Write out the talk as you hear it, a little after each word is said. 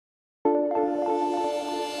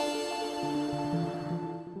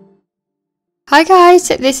Hi guys,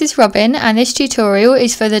 this is Robin and this tutorial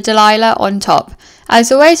is for the Delilah on top. As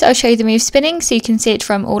always, I'll show you the move spinning so you can see it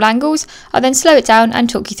from all angles. I'll then slow it down and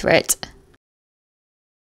talk you through it.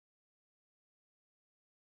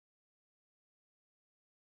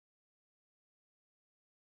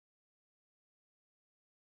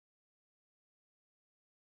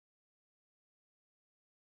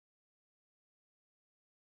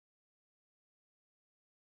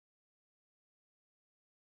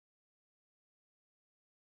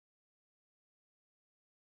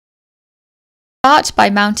 Start by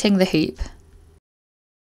mounting the hoop.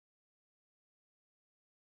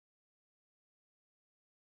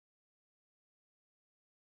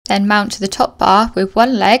 Then mount the top bar with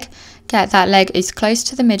one leg, get that leg as close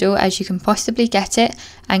to the middle as you can possibly get it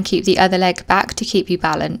and keep the other leg back to keep you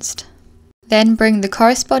balanced. Then bring the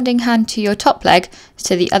corresponding hand to your top leg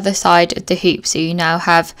to the other side of the hoop, so you now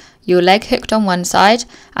have your leg hooked on one side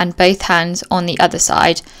and both hands on the other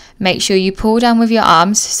side. Make sure you pull down with your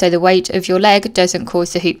arms so the weight of your leg doesn't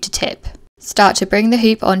cause the hoop to tip. Start to bring the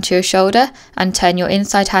hoop onto your shoulder and turn your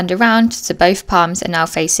inside hand around so both palms are now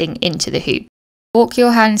facing into the hoop. Walk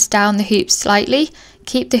your hands down the hoop slightly,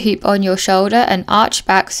 keep the hoop on your shoulder and arch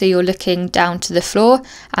back so you're looking down to the floor,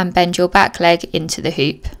 and bend your back leg into the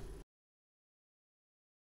hoop.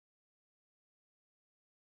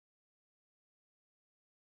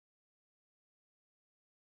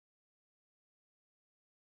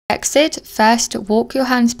 Exit. First, walk your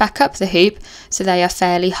hands back up the hoop so they are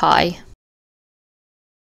fairly high.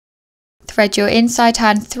 Thread your inside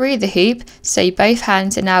hand through the hoop so both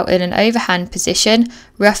hands are now in an overhand position,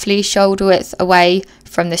 roughly shoulder width away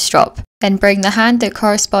from the strop. Then bring the hand that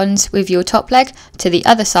corresponds with your top leg to the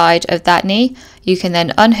other side of that knee. You can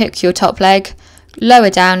then unhook your top leg, lower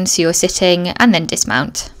down so you're sitting, and then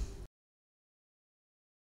dismount.